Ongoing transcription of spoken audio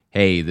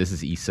Hey, this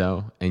is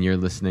Eso, and you're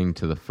listening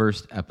to the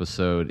first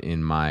episode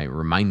in my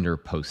Reminder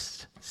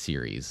Posts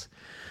series.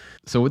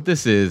 So what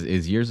this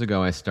is years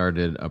ago I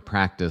started a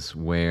practice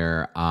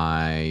where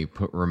I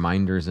put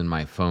reminders in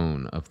my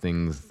phone of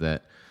things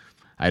that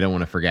I don't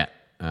want to forget.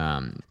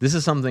 This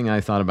is something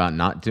I thought about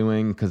not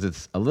doing because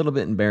it's a little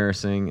bit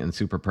embarrassing and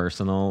super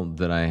personal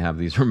that I have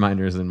these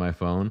reminders in my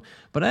phone,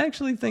 but I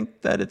actually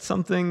think that it's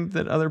something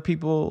that other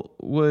people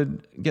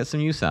would get some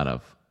use out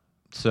of.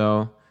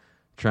 So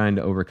trying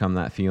to overcome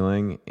that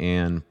feeling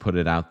and put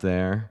it out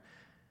there.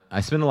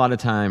 I spend a lot of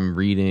time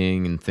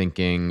reading and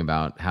thinking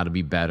about how to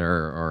be better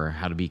or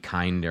how to be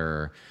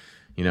kinder,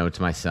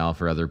 to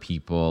myself or other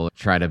people.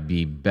 Try to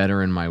be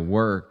better in my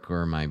work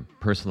or my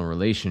personal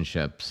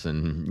relationships.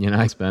 And,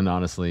 I spend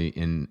honestly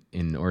an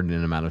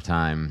inordinate amount of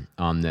time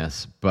on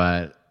this,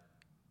 but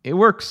it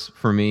works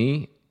for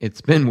me.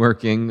 It's been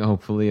working,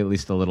 hopefully, at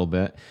least a little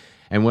bit.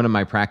 And one of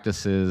my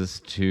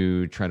practices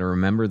to try to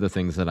remember the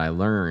things that I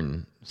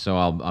learn. So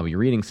I'll be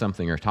reading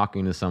something or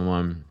talking to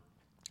someone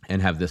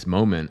and have this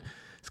moment,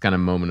 this kind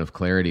of moment of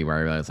clarity where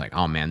I realize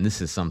oh man,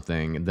 this is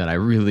something that I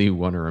really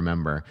want to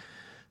remember.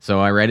 So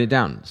I write it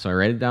down. So I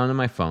write it down on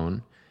my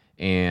phone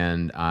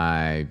and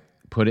I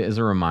put it as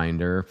a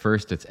reminder.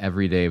 First, it's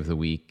every day of the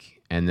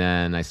week. And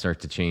then I start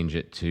to change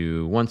it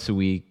to once a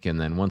week and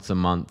then once a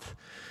month.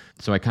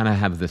 So I kind of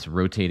have this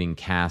rotating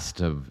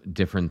cast of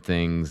different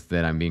things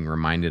that I'm being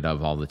reminded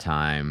of all the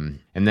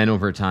time. And then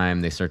over time,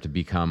 they start to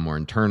become more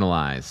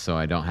internalized. So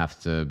I don't have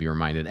to be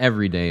reminded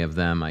every day of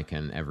them. I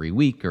can every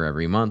week or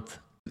every month.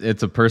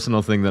 It's a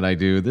personal thing that I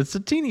do that's a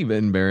teeny bit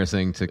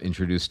embarrassing to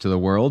introduce to the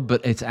world,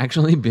 but it's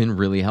actually been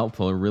really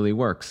helpful. It really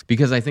works.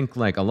 Because I think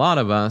like a lot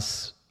of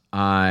us,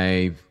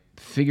 I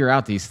figure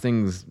out these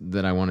things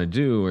that I want to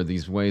do or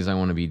these ways I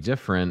want to be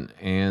different,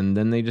 and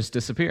then they just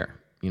disappear.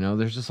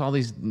 There's just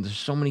there's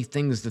so many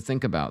things to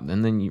think about.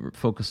 And then you're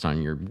focused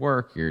on your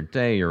work, your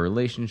day, your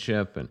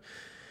relationship, and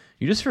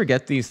you just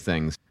forget these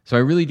things. So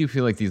I really do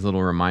feel like these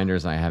little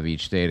reminders I have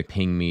each day to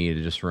ping me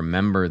to just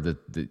remember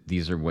that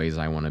these are ways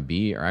I want to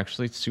be are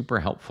actually super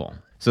helpful.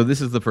 So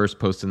this is the first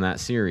post in that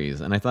series.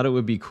 And I thought it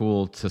would be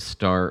cool to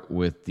start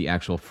with the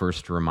actual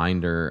first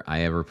reminder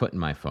I ever put in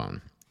my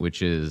phone,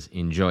 which is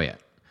enjoy it.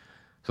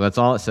 So that's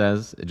all it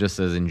says. It just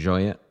says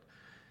enjoy it.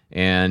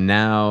 And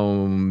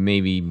now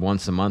maybe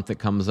once a month it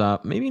comes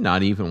up, maybe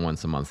not even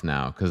once a month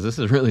now, because this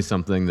is really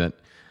something that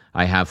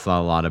I have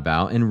thought a lot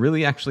about and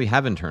really actually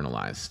have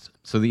internalized.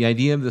 So the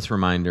idea of this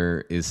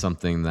reminder is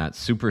something that's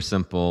super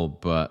simple,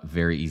 but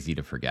very easy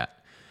to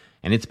forget.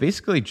 And it's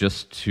basically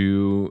just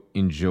to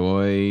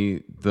enjoy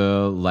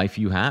the life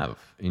you have,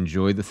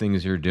 enjoy the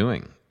things you're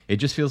doing. It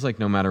just feels like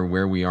no matter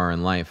where we are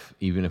in life,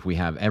 even if we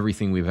have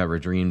everything we've ever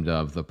dreamed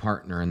of, the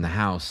partner and the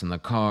house and the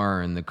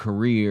car and the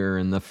career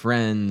and the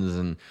friends,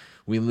 and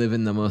we live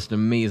in the most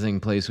amazing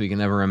place we can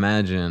ever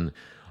imagine,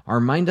 our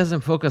mind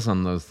doesn't focus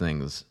on those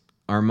things.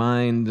 Our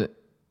mind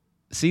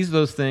sees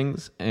those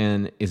things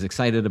and is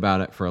excited about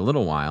it for a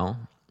little while,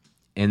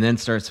 and then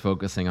starts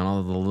focusing on all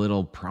of the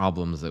little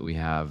problems that we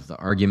have, the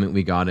argument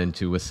we got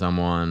into with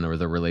someone or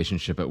the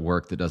relationship at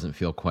work that doesn't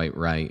feel quite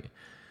right.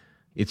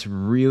 It's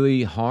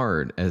really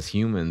hard as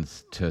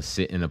humans to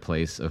sit in a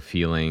place of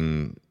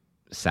feeling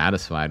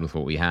satisfied with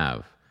what we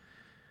have.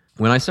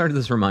 When I started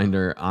this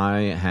reminder, I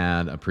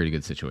had a pretty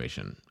good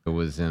situation. I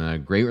was in a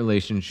great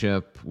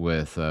relationship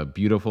with a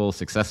beautiful,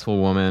 successful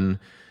woman.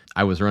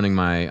 I was running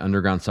my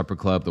underground supper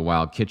club, The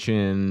Wild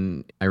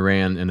Kitchen. I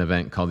ran an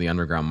event called the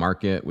Underground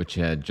Market, which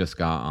had just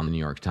got on the New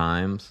York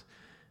Times.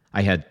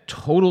 I had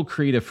total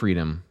creative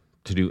freedom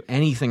to do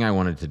anything I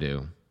wanted to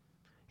do,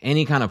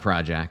 any kind of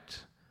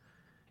project.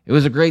 It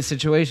was a great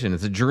situation.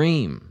 It's a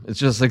dream. It's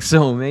just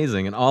so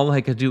amazing. And all I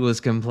could do was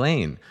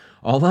complain.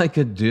 All I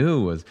could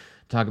do was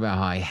talk about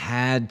how I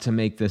had to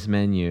make this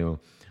menu,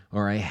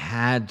 or I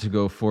had to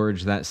go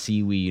forage that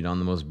seaweed on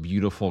the most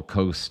beautiful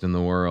coast in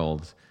the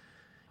world,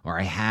 or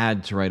I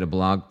had to write a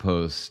blog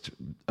post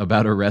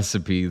about a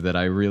recipe that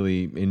I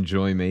really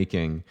enjoy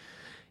making.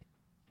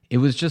 It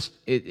was just,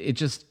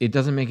 it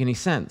doesn't make any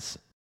sense.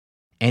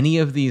 Any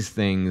of these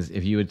things,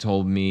 if you had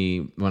told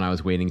me when I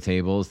was waiting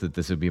tables that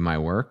this would be my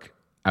work,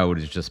 I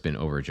would have just been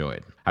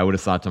overjoyed. I would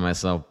have thought to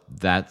myself,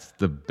 that's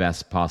the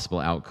best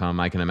possible outcome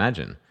I can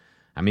imagine.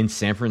 I'm in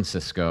San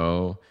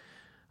Francisco.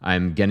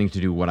 I'm getting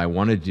to do what I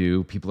want to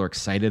do. People are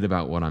excited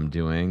about what I'm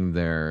doing.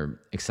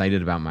 They're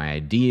excited about my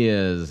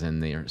ideas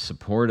and they are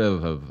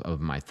supportive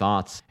of my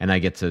thoughts. And I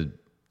get to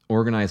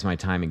organize my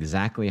time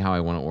exactly how I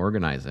want to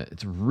organize it.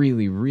 It's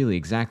really, really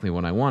exactly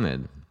what I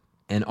wanted.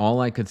 And all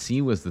I could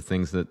see was the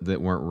things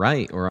that weren't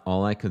right, or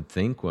all I could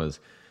think was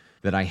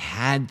that I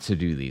had to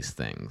do these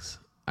things.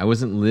 I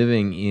wasn't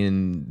living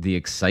in the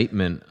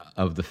excitement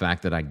of the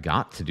fact that I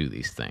got to do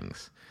these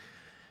things.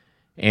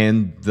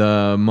 And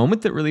the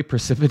moment that really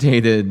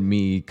precipitated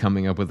me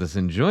coming up with this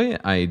enjoy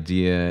it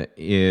idea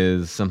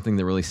is something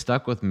that really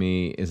stuck with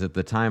me. Is at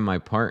the time my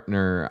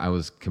partner, I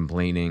was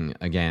complaining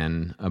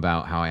again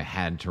about how I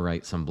had to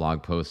write some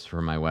blog posts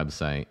for my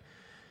website.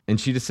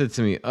 And she just said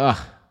to me,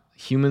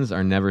 humans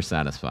are never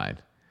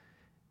satisfied.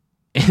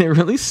 And it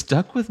really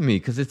stuck with me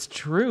because it's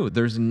true.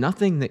 There's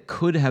nothing that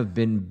could have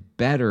been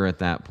better at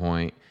that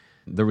point.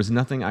 There was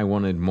nothing I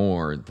wanted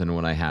more than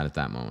what I had at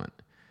that moment.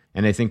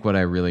 And I think what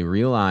I really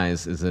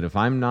realized is that if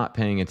I'm not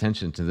paying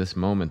attention to this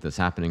moment that's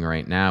happening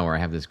right now, where I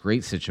have this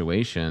great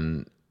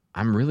situation,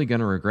 I'm really going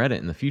to regret it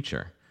in the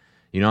future.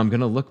 I'm going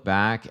to look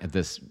back at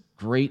this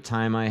great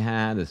time I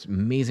had, this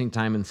amazing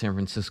time in San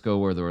Francisco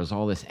where there was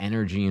all this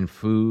energy and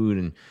food,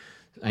 and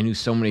I knew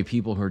so many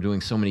people who were doing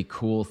so many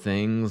cool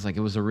things. Like,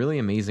 it was a really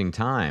amazing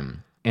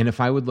time. And if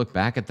I would look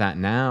back at that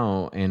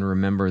now and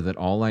remember that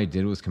all I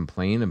did was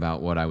complain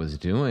about what I was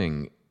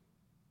doing,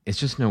 it's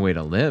just no way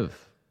to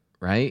live,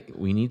 right?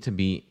 We need to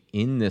be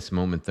in this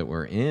moment that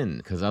we're in,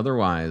 because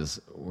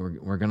otherwise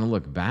we're going to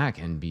look back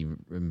and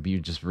be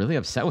just really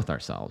upset with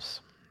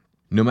ourselves.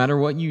 No matter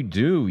what you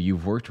do,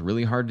 you've worked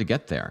really hard to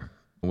get there.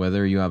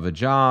 Whether you have a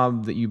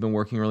job that you've been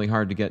working really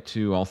hard to get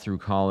to all through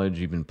college,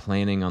 you've been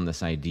planning on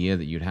this idea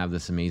that you'd have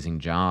this amazing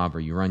job, or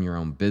you run your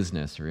own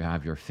business, or you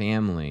have your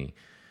family.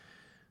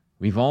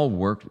 We've all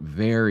worked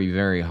very,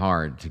 very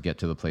hard to get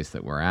to the place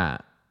that we're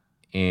at.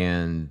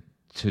 And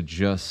to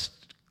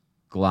just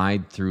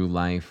glide through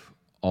life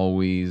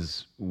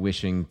always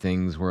wishing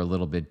things were a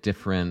little bit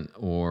different,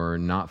 or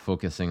not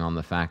focusing on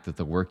the fact that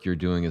the work you're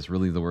doing is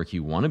really the work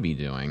you want to be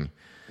doing,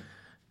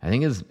 I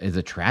think is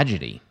a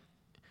tragedy.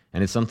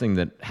 And it's something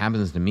that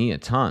happens to me a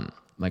ton.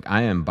 Like,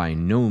 I am by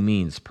no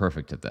means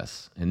perfect at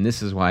this. And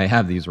this is why I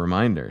have these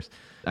reminders.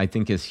 I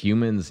think as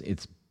humans,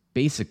 it's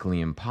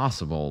basically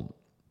impossible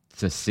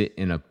to sit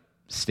in a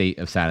state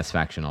of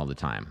satisfaction all the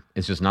time.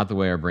 It's just not the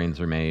way our brains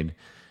are made.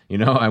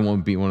 I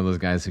won't be one of those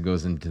guys who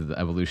goes into the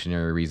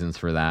evolutionary reasons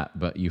for that,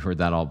 but you've heard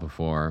that all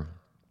before.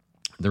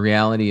 The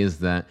reality is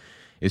that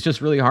it's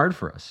just really hard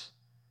for us.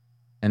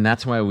 And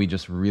that's why we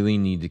just really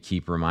need to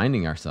keep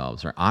reminding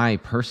ourselves, or I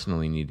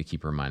personally need to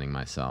keep reminding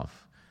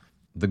myself.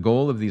 The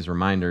goal of these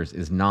reminders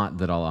is not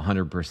that I'll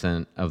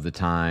 100% of the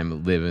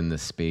time live in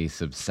this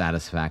space of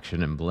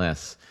satisfaction and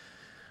bliss,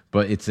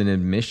 but it's an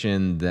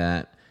admission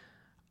that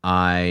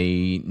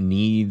I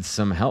need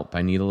some help.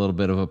 I need a little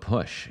bit of a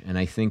push. And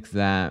I think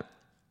that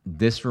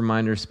this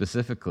reminder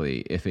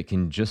specifically, if it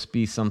can just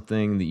be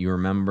something that you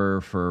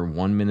remember for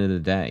 1 minute a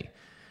day,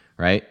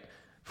 right?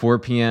 4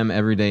 p.m.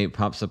 every day, it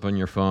pops up on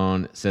your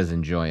phone, says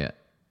enjoy it.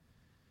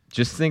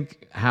 Just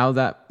think how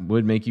that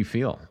would make you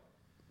feel.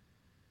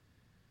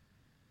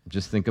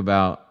 Just think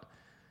about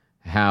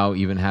how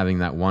even having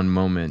that one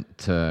moment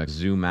to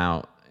zoom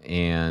out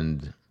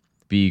and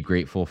be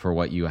grateful for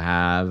what you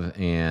have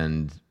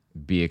and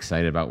be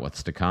excited about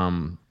what's to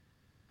come.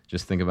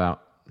 Just think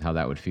about how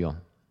that would feel.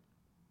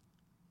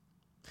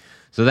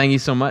 So thank you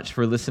so much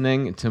for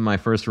listening to my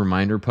first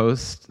reminder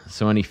post.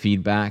 So any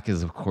feedback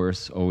is, of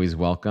course, always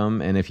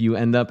welcome. And if you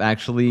end up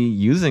actually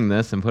using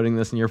this and putting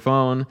this in your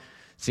phone,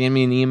 send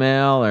me an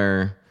email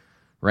or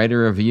write a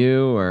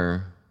review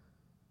or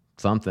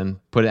something.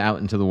 Put it out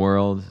into the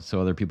world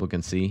so other people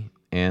can see.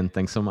 And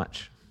thanks so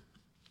much.